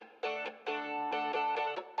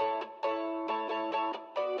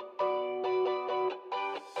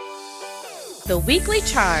The Weekly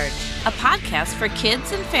Charge, a podcast for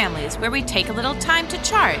kids and families where we take a little time to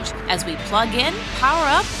charge as we plug in, power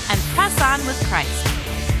up, and press on with Christ.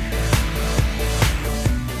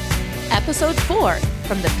 Episode 4,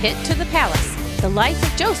 From the Pit to the Palace, The Life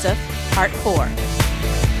of Joseph, Part 4.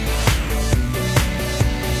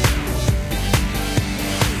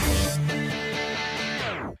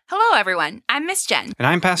 Hello, everyone. I'm Miss Jen. And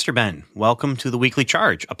I'm Pastor Ben. Welcome to The Weekly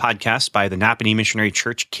Charge, a podcast by the Napanee Missionary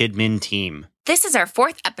Church KidMin team. This is our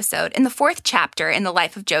fourth episode in the fourth chapter in the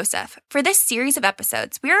life of Joseph. For this series of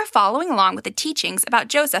episodes, we are following along with the teachings about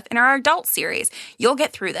Joseph in our adult series, You'll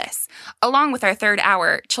Get Through This, along with our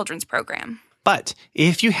third-hour children's program. But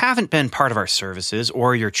if you haven't been part of our services,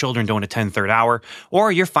 or your children don't attend third hour,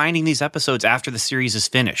 or you're finding these episodes after the series is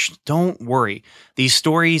finished, don't worry. These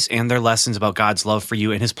stories and their lessons about God's love for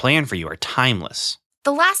you and His plan for you are timeless.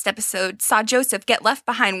 The last episode saw Joseph get left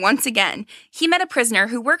behind once again. He met a prisoner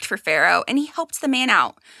who worked for Pharaoh, and he helped the man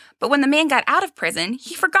out. But when the man got out of prison,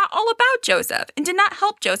 he forgot all about Joseph and did not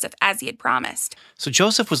help Joseph as he had promised. So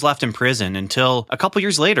Joseph was left in prison until a couple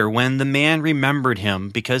years later when the man remembered him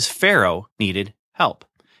because Pharaoh needed help.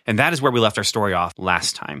 And that is where we left our story off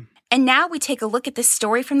last time. And now we take a look at this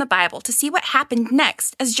story from the Bible to see what happened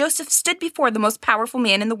next as Joseph stood before the most powerful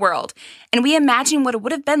man in the world, and we imagine what it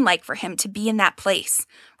would have been like for him to be in that place.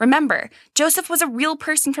 Remember, Joseph was a real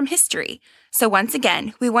person from history. So once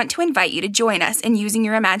again, we want to invite you to join us in using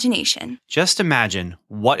your imagination. Just imagine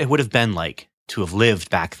what it would have been like to have lived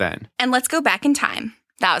back then. And let's go back in time,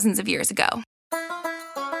 thousands of years ago.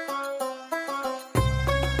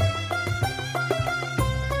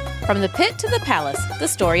 From the Pit to the Palace, the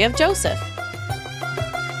story of Joseph.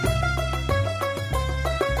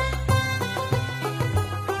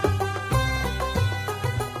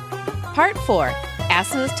 Part 4,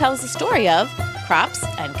 Asnus tells the story of crops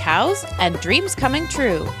and cows and dreams coming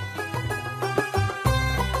true.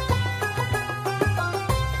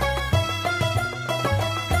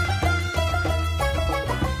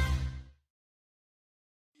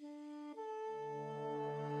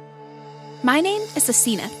 My name is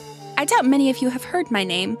Asenath. I doubt many of you have heard my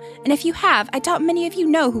name, and if you have, I doubt many of you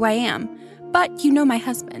know who I am. But you know my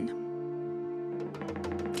husband.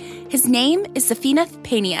 His name is Zaphenath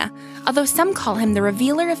Paneah, although some call him the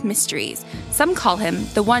revealer of mysteries, some call him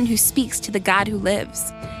the one who speaks to the God who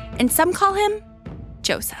lives, and some call him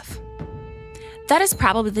Joseph. That is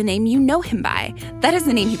probably the name you know him by. That is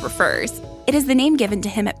the name he prefers. It is the name given to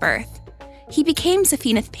him at birth. He became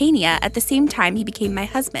Zaphenath Paneah at the same time he became my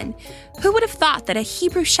husband. Who would have thought that a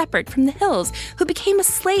Hebrew shepherd from the hills, who became a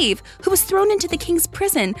slave, who was thrown into the king's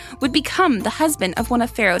prison, would become the husband of one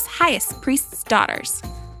of Pharaoh's highest priest's daughters?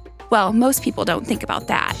 Well, most people don't think about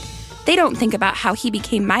that. They don't think about how he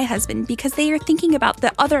became my husband because they are thinking about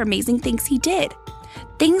the other amazing things he did.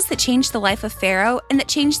 Things that changed the life of Pharaoh and that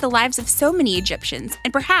changed the lives of so many Egyptians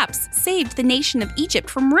and perhaps saved the nation of Egypt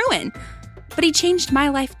from ruin. But he changed my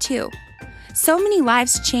life too. So many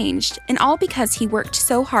lives changed, and all because he worked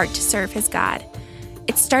so hard to serve his God.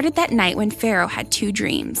 It started that night when Pharaoh had two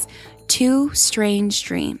dreams, two strange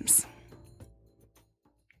dreams.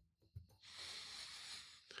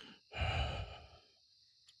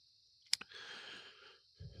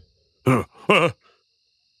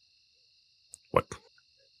 What?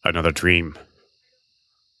 Another dream.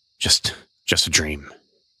 Just a dream.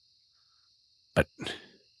 But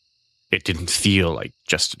it didn't feel like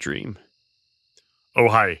just a dream. Oh,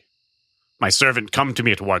 hi. My servant, come to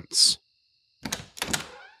me at once.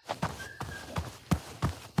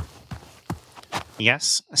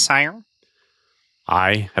 Yes, sire?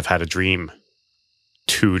 I have had a dream.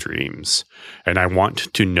 2 dreams, and I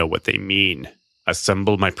want to know what they mean.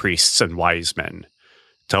 Assemble my priests and wise men.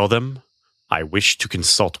 Tell them I wish to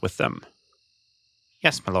consult with them.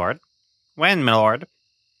 Yes, my lord. When, my lord?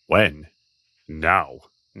 When? Now.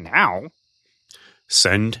 Now?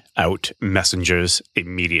 Send out messengers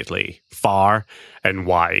immediately, far and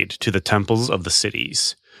wide, to the temples of the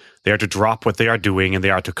cities. They are to drop what they are doing, and they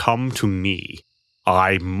are to come to me.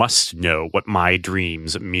 I must know what my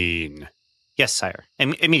dreams mean. Yes, sire.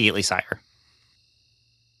 Immediately, sire.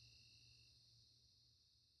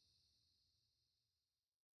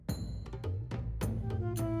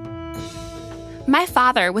 My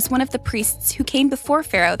father was one of the priests who came before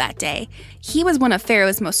Pharaoh that day. He was one of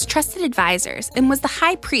Pharaoh's most trusted advisors and was the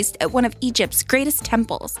high priest at one of Egypt's greatest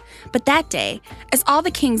temples. But that day, as all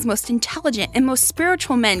the king's most intelligent and most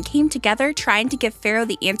spiritual men came together trying to give Pharaoh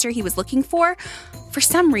the answer he was looking for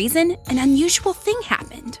some reason, an unusual thing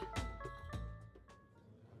happened.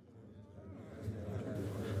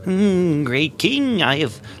 Great king, I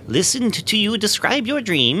have listened to you describe your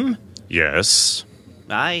dream. Yes.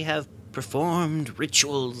 I have performed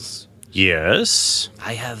rituals. Yes.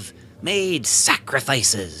 I have made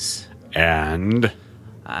sacrifices. And?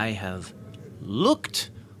 I have looked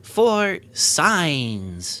for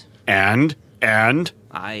signs. And?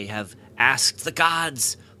 I have asked the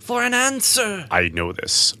gods for an answer. I know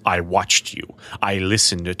this. I watched you. I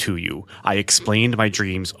listened to you. I explained my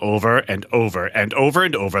dreams over and over and over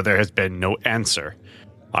and over. There has been no answer.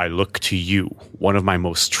 I look to you, one of my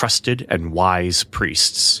most trusted and wise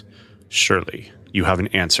priests. Surely you have an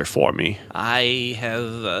answer for me. I have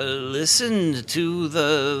listened to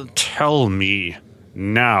the... Tell me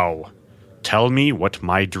now. Tell me what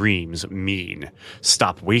my dreams mean.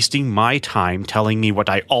 Stop wasting my time telling me what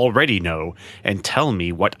I already know, and tell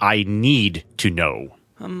me what I need to know.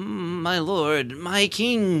 My lord, my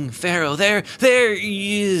king, Pharaoh, there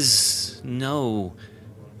is no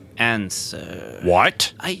answer.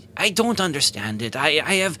 What? I don't understand it. I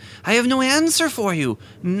have no answer for you.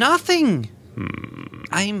 Nothing.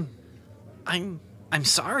 I'm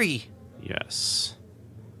sorry. Yes.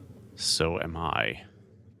 So am I.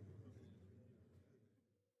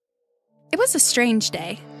 It was a strange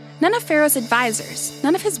day. None of Pharaoh's advisors,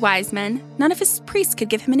 none of his wise men, none of his priests could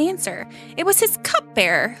give him an answer. It was his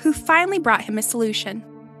cupbearer who finally brought him a solution.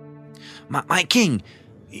 My king,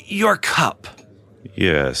 your cup.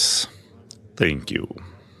 Yes. Thank you.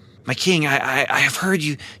 My king, I have heard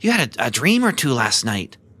you had a dream or two last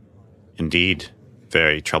night. Indeed.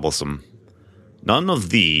 Very troublesome. None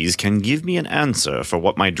of these can give me an answer for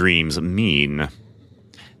what my dreams mean.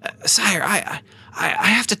 Sire, I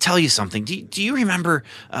have to tell you something. Do you remember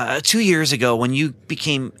 2 years ago when you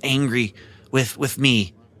became angry with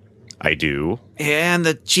me? I do. And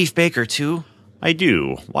the chief baker, too? I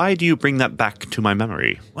do. Why do you bring that back to my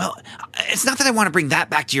memory? Well, it's not that I want to bring that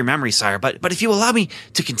back to your memory, sire, but if you allow me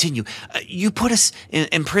to continue, you put us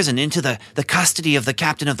in prison into the custody of the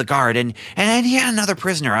captain of the guard, and he had another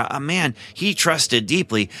prisoner, a man he trusted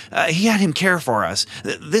deeply. He had him care for us.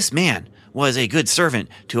 This man was a good servant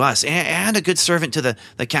to us and a good servant to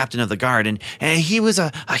the captain of the guard, and he was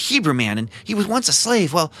a Hebrew man, and he was once a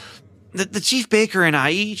slave. Well, the chief baker and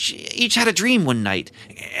I each had a dream one night,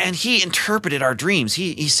 and he interpreted our dreams.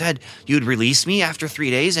 He said you'd release me after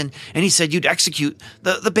 3 days, and he said you'd execute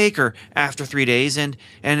the baker after 3 days, and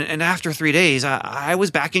after 3 days, I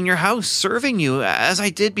was back in your house serving you as I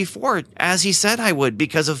did before, as he said I would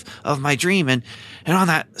because of my dream. And on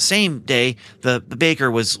that same day, the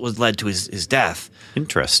baker was led to his death.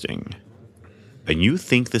 Interesting. And you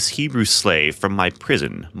think this Hebrew slave from my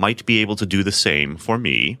prison might be able to do the same for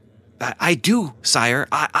me? I do, sire.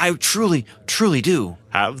 I truly, truly do.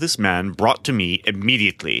 Have this man brought to me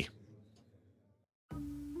immediately.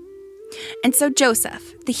 And so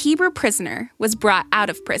Joseph, the Hebrew prisoner, was brought out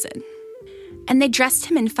of prison. And they dressed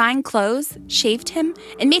him in fine clothes, shaved him,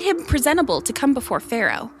 and made him presentable to come before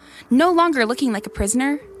Pharaoh. No longer looking like a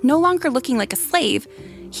prisoner, no longer looking like a slave,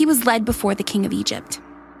 he was led before the king of Egypt.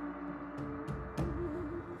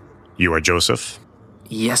 You are Joseph?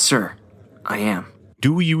 Yes, sir. I am.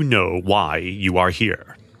 Do you know why you are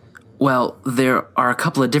here? Well, there are a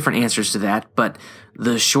couple of different answers to that, but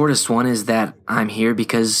the shortest one is that I'm here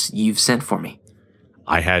because you've sent for me.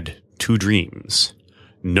 I had 2 dreams.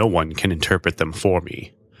 No one can interpret them for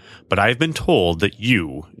me. But I've been told that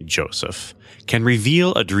you, Joseph, can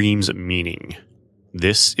reveal a dream's meaning.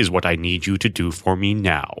 This is what I need you to do for me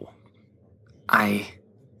now. I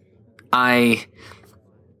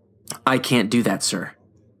can't do that, sir.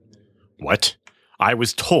 What? I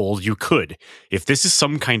was told you could. If this is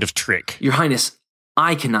some kind of trick... Your Highness,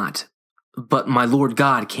 I cannot, but my Lord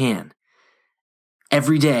God can.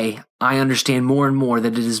 Every day, I understand more and more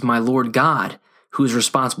that it is my Lord God who is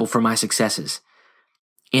responsible for my successes.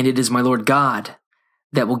 And it is my Lord God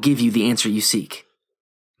that will give you the answer you seek.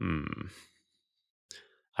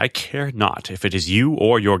 I care not if it is you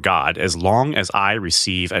or your God, as long as I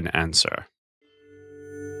receive an answer.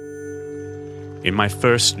 In my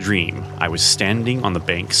first dream, I was standing on the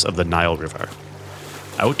banks of the Nile River.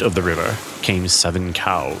 Out of the river came 7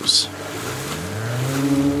 cows.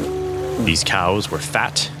 These cows were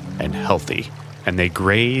fat and healthy, and they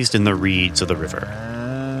grazed in the reeds of the river.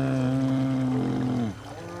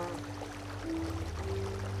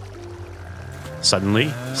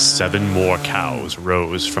 Suddenly, 7 more cows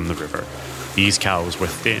rose from the river. These cows were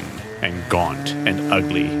thin and gaunt and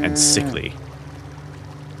ugly and sickly.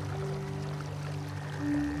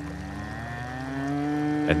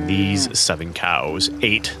 And these 7 cows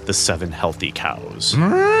ate the 7 healthy cows.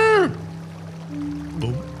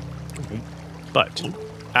 But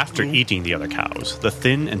after eating the other cows, the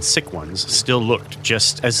thin and sick ones still looked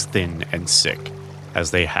just as thin and sick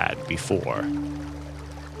as they had before.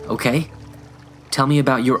 Okay, tell me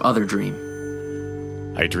about your other dream.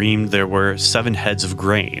 I dreamed there were 7 heads of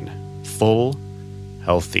grain, full,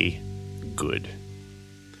 healthy, good.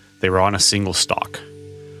 They were on a single stalk.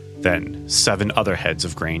 Then 7 other heads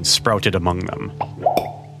of grain sprouted among them.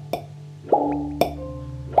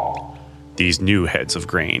 These new heads of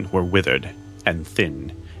grain were withered and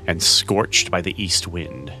thin and scorched by the east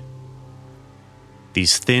wind.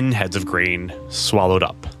 These thin heads of grain swallowed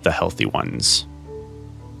up the healthy ones.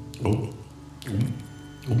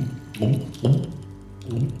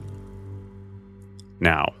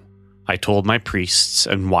 Now, I told my priests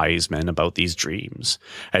and wise men about these dreams,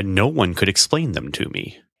 and no one could explain them to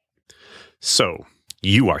me. So,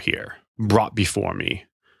 you are here, brought before me.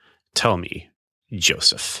 Tell me,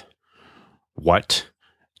 Joseph, what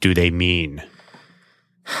do they mean?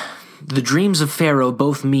 The dreams of Pharaoh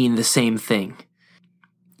both mean the same thing.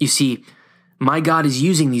 You see, my God is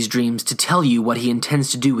using these dreams to tell you what he intends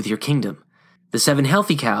to do with your kingdom. The 7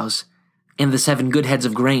 healthy cows and the 7 good heads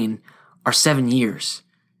of grain are 7 years.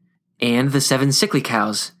 And the 7 sickly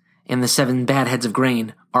cows and the 7 bad heads of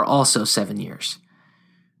grain are also 7 years.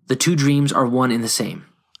 The 2 dreams are one and the same.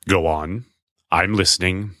 Go on. I'm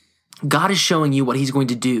listening. God is showing you what he's going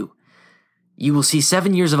to do. You will see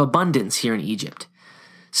 7 years of abundance here in Egypt,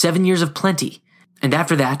 7 years of plenty, and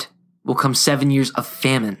after that will come 7 years of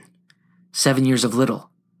famine, 7 years of little.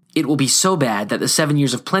 It will be so bad that the 7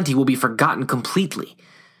 years of plenty will be forgotten completely.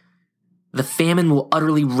 The famine will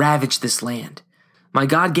utterly ravage this land. My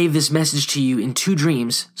God gave this message to you in 2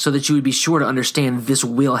 dreams so that you would be sure to understand this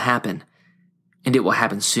will happen, and it will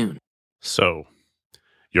happen soon. So,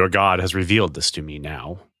 your God has revealed this to me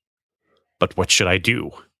now. But what should I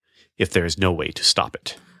do if there is no way to stop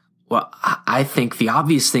it? Well, I think the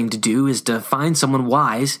obvious thing to do is to find someone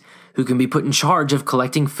wise who can be put in charge of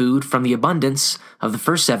collecting food from the abundance of the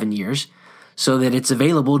first 7 years so that it's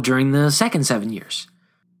available during the second 7 years.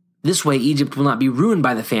 This way, Egypt will not be ruined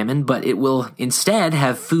by the famine, but it will instead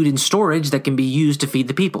have food in storage that can be used to feed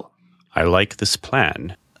the people. I like this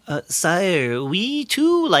plan. Sire, we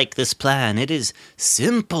too like this plan. It is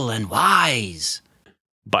simple and wise.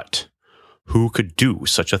 But who could do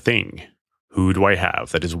such a thing? Who do I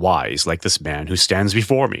have that is wise like this man who stands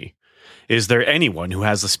before me? Is there anyone who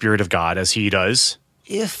has the Spirit of God as he does?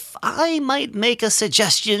 If I might make a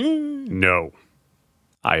suggestion... No.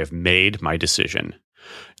 I have made my decision.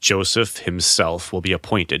 Joseph himself will be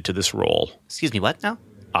appointed to this role. Excuse me, what now?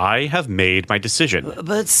 I have made my decision.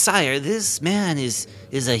 But, sire, this man is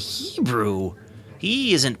a Hebrew.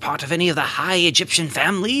 He isn't part of any of the high Egyptian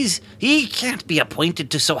families. He can't be appointed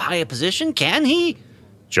to so high a position, can he?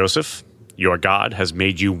 Joseph, your God has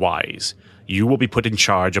made you wise. You will be put in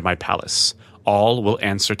charge of my palace. All will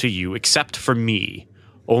answer to you except for me.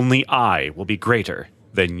 Only I will be greater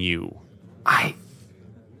than you. I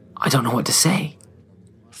don't know what to say.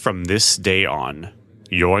 From this day on,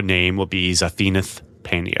 your name will be Zaphenath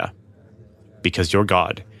Paneah, because your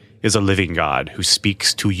God is a living God who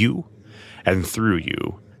speaks to you and through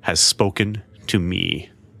you has spoken to me.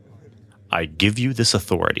 I give you this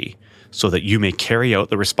authority so that you may carry out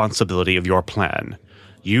the responsibility of your plan.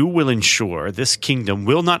 You will ensure this kingdom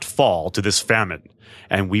will not fall to this famine,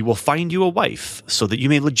 and we will find you a wife so that you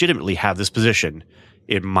may legitimately have this position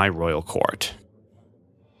in my royal court.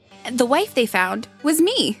 The wife they found was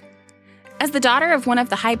me. As the daughter of one of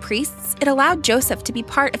the high priests, it allowed Joseph to be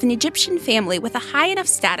part of an Egyptian family with a high enough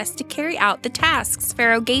status to carry out the tasks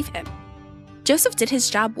Pharaoh gave him. Joseph did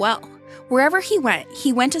his job well. Wherever he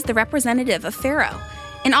went as the representative of Pharaoh.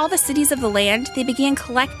 In all the cities of the land, they began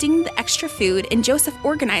collecting the extra food, and Joseph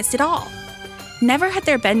organized it all. Never had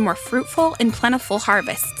there been more fruitful and plentiful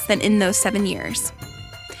harvests than in those 7 years.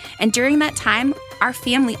 And during that time, our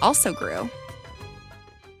family also grew.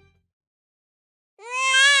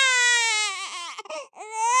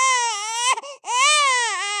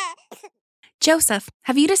 Joseph,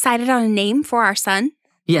 have you decided on a name for our son?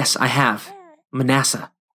 Yes, I have.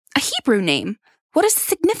 Manasseh. A Hebrew name. What is the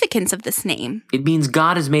significance of this name? It means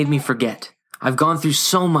God has made me forget. I've gone through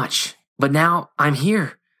so much, but now I'm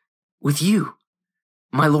here with you.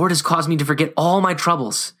 My Lord has caused me to forget all my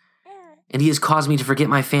troubles, and he has caused me to forget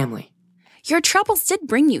my family. Your troubles did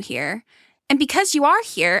bring you here. And because you are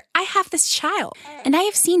here, I have this child, and I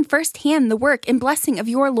have seen firsthand the work and blessing of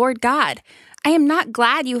your Lord God. I am not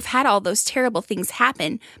glad you have had all those terrible things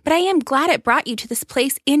happen, but I am glad it brought you to this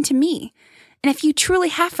place and to me. And if you truly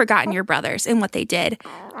have forgotten your brothers and what they did,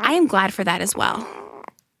 I am glad for that as well.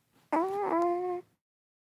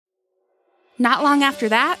 Not long after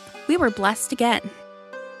that, we were blessed again.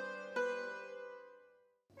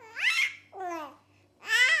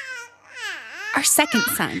 Our second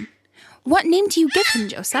son. What name do you give him,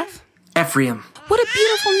 Joseph? Ephraim. What a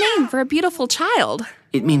beautiful name for a beautiful child.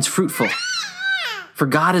 It means fruitful. For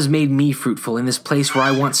God has made me fruitful in this place where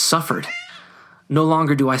I once suffered. No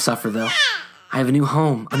longer do I suffer, though. I have a new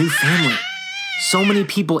home, a new family. So many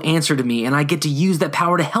people answer to me, and I get to use that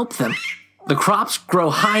power to help them. The crops grow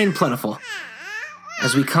high and plentiful.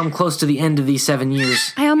 As we come close to the end of these 7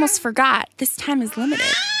 years... I almost forgot. This time is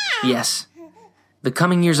limited. Yes. The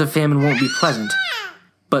coming years of famine won't be pleasant.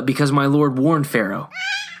 But because my Lord warned Pharaoh,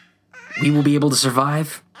 we will be able to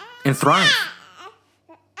survive and thrive.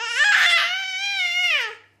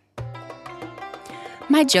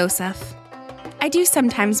 My Joseph. I do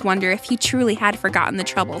sometimes wonder if he truly had forgotten the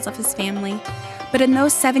troubles of his family. But in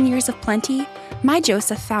those 7 years of plenty, my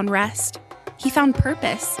Joseph found rest. He found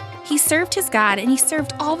purpose. He served his God, and he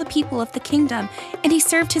served all the people of the kingdom, and he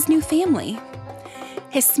served his new family.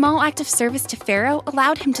 His small act of service to Pharaoh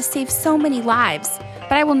allowed him to save so many lives,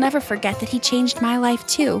 but I will never forget that he changed my life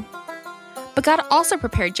too. But God also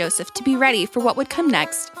prepared Joseph to be ready for what would come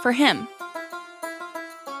next for him.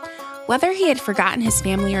 Whether he had forgotten his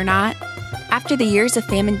family or not, after the years of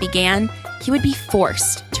famine began, he would be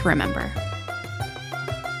forced to remember.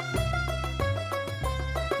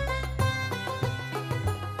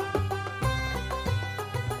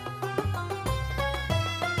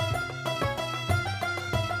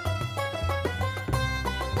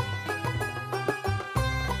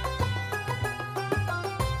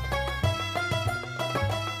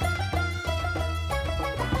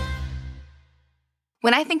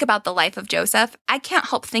 When I think about the life of Joseph, I can't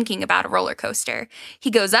help thinking about a roller coaster. He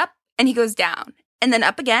goes up and he goes down, and then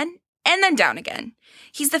up again, and then down again.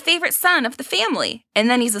 He's the favorite son of the family, and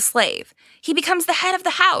then he's a slave. He becomes the head of the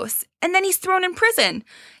house, and then he's thrown in prison.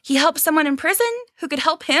 He helps someone in prison who could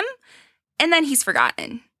help him, and then he's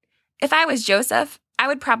forgotten. If I was Joseph, I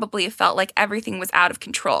would probably have felt like everything was out of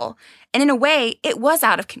control. And in a way, it was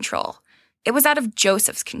out of control. It was out of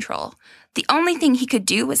Joseph's control. The only thing he could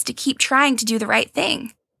do was to keep trying to do the right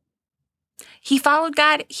thing. He followed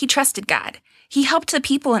God. He trusted God. He helped the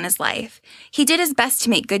people in his life. He did his best to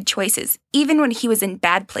make good choices, even when he was in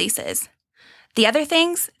bad places. The other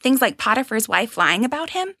things like Potiphar's wife lying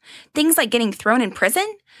about him, things like getting thrown in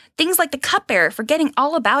prison, things like the cupbearer forgetting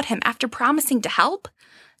all about him after promising to help,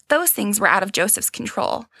 those things were out of Joseph's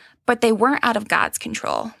control, but they weren't out of God's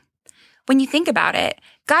control. When you think about it,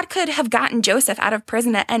 God could have gotten Joseph out of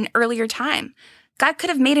prison at an earlier time. God could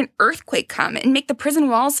have made an earthquake come and make the prison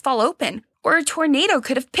walls fall open, or a tornado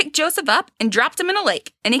could have picked Joseph up and dropped him in a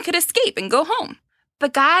lake, and he could escape and go home.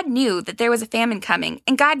 But God knew that there was a famine coming,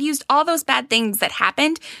 and God used all those bad things that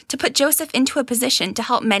happened to put Joseph into a position to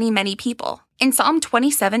help many, many people. In Psalm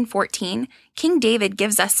 27:14, King David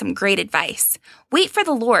gives us some great advice. Wait for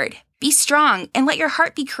the Lord. Be strong, and let your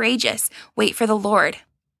heart be courageous. Wait for the Lord.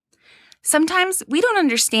 Sometimes we don't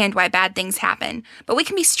understand why bad things happen, but we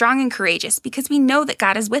can be strong and courageous because we know that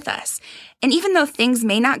God is with us. And even though things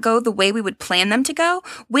may not go the way we would plan them to go,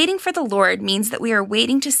 waiting for the Lord means that we are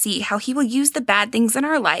waiting to see how He will use the bad things in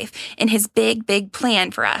our life in His big, big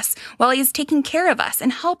plan for us, while He is taking care of us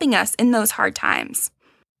and helping us in those hard times.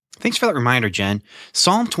 Thanks for that reminder, Jen.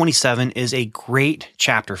 Psalm 27 is a great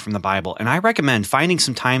chapter from the Bible, and I recommend finding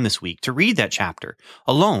some time this week to read that chapter,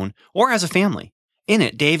 alone or as a family. In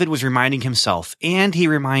it, David was reminding himself, and he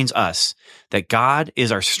reminds us, that God is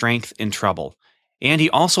our strength in trouble. And he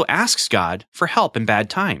also asks God for help in bad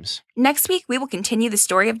times. Next week, we will continue the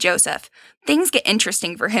story of Joseph. Things get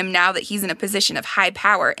interesting for him now that he's in a position of high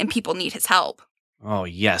power and people need his help. Oh,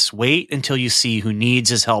 yes. Wait until you see who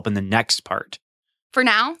needs his help in the next part. For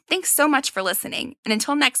now, thanks so much for listening. And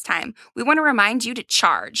until next time, we want to remind you to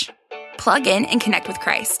charge. Plug in and connect with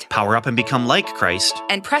Christ. Power up and become like Christ.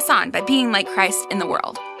 And press on by being like Christ in the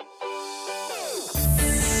world.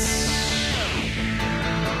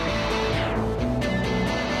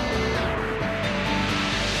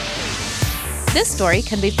 This story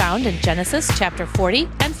can be found in Genesis chapter 40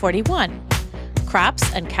 and 41.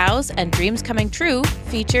 Crops and Cows and Dreams Coming True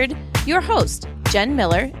featured your host, Jen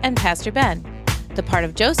Miller and Pastor Ben. The part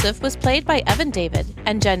of Joseph was played by Evan David,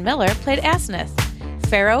 and Jen Miller played Asenath.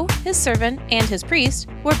 Pharaoh, his servant, and his priest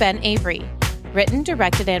were Ben Avery. Written,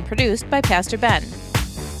 directed, and produced by Pastor Ben.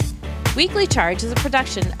 Weekly Charge is a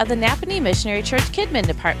production of the Napanee Missionary Church Kidmin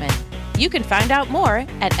Department. You can find out more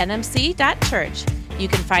at nmc.church. You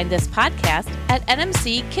can find this podcast at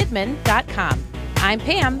nmckidmin.com. I'm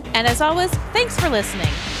Pam, and as always, thanks for listening.